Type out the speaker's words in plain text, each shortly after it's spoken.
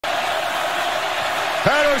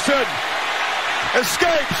Patterson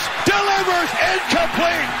escapes, delivers,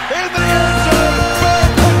 incomplete in the end zone.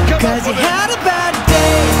 Cause you had a bad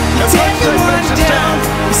day, you take your one down,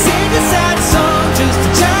 you sing a sad song just to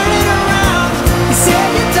turn it around. You say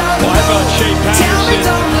you don't know, how about Shea tell me Patterson?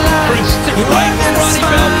 don't lie. Chris, right when Ronnie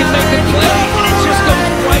Bell can make the play, and it just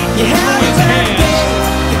goes right You through had a his bad hands. day,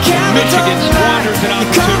 the camera Michigan don't lie. squanders an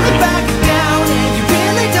You're coming opportunity. back down and you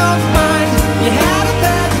really don't mind. You had a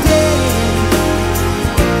bad day,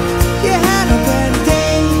 you had a bad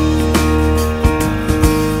day.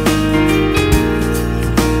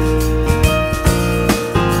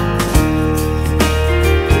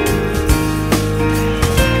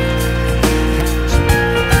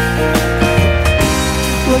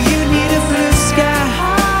 Well, you need a blue sky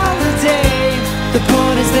holiday. The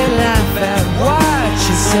point is they laugh at what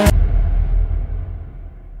you say.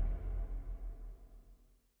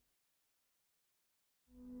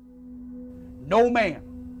 No man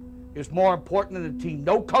is more important than the team.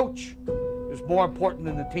 No coach is more important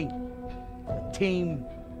than the team. The team,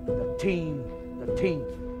 the team, the team.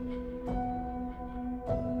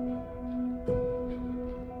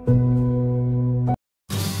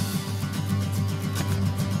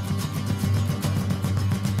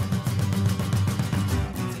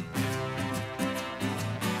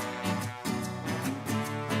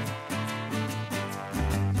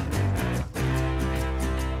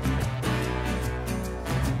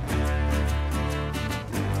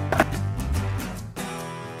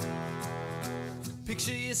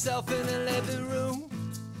 Picture yourself in a living room,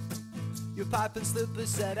 your pipe and slippers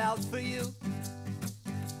set out for you.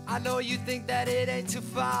 I know you think that it ain't too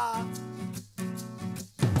far,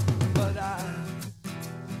 but I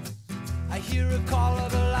hear a call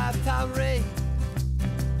of a lifetime ring,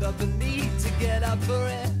 felt the need to get up for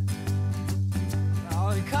it.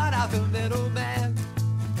 Oh, you cut out the middleman,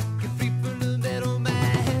 get free from the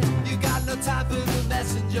middleman. You got no time for the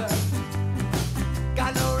messenger,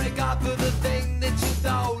 got no regard for the thing that you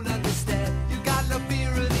don't understand. You got no fear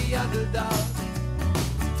of the underdog,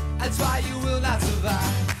 that's why you will not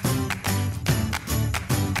survive.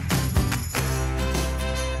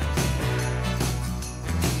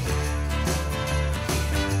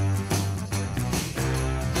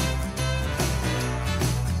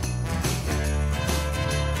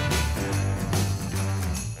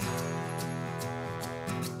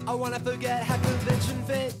 I wanna forget how convention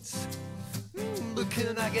fits, but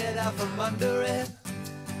can I get out from under it?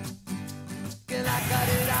 Can I cut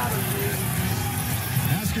it out of me?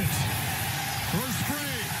 Haskins for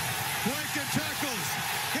Spree. Blanket tackles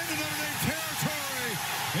into Notre Dame territory,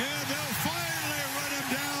 and they'll finally run him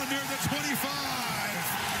down near the 25.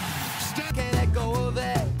 Can't let go of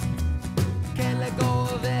it, can't let go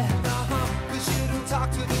of it. Cause you don't talk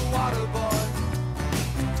to the water boy,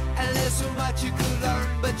 and there's so much you could learn,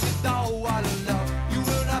 but you don't wanna know. You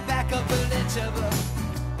will not back up an inch of it,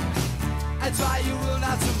 that's why you will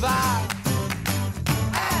not survive.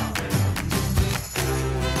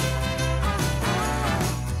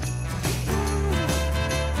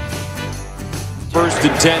 First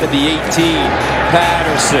and 10 at the 18.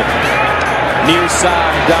 Patterson. Near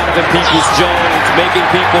side. Donovan Peoples-Jones making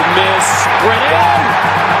people miss. Sprint in.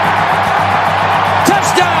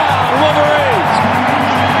 Touchdown, Wolverines.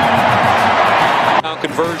 Now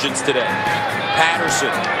conversions today.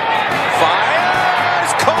 Patterson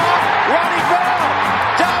fires. Caught. Ronnie Bell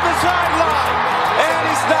down the sideline. And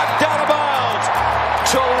he's knocked out of bounds.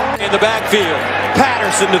 In the backfield.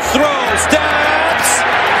 Patterson to throw. Steps.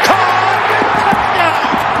 Caught.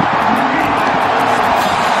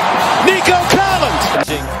 Nico Collins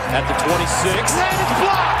at the 26, and it's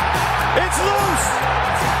blocked. It's loose.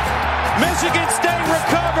 Michigan State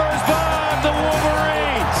recovers, but the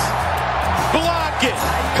Wolverines block it.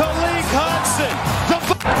 Khaleke Hudson.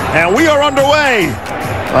 And we are underway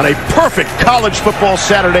on a perfect college football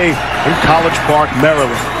Saturday in College Park,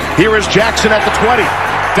 Maryland. Here is Jackson at the 20.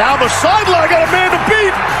 Down the sideline, got a man to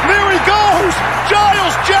beat. There he goes.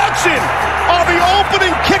 Giles Jackson on the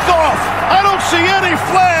opening kickoff. I don't see any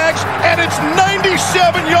flags, and it's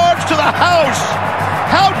 97 yards to the house.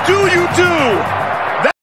 How do you do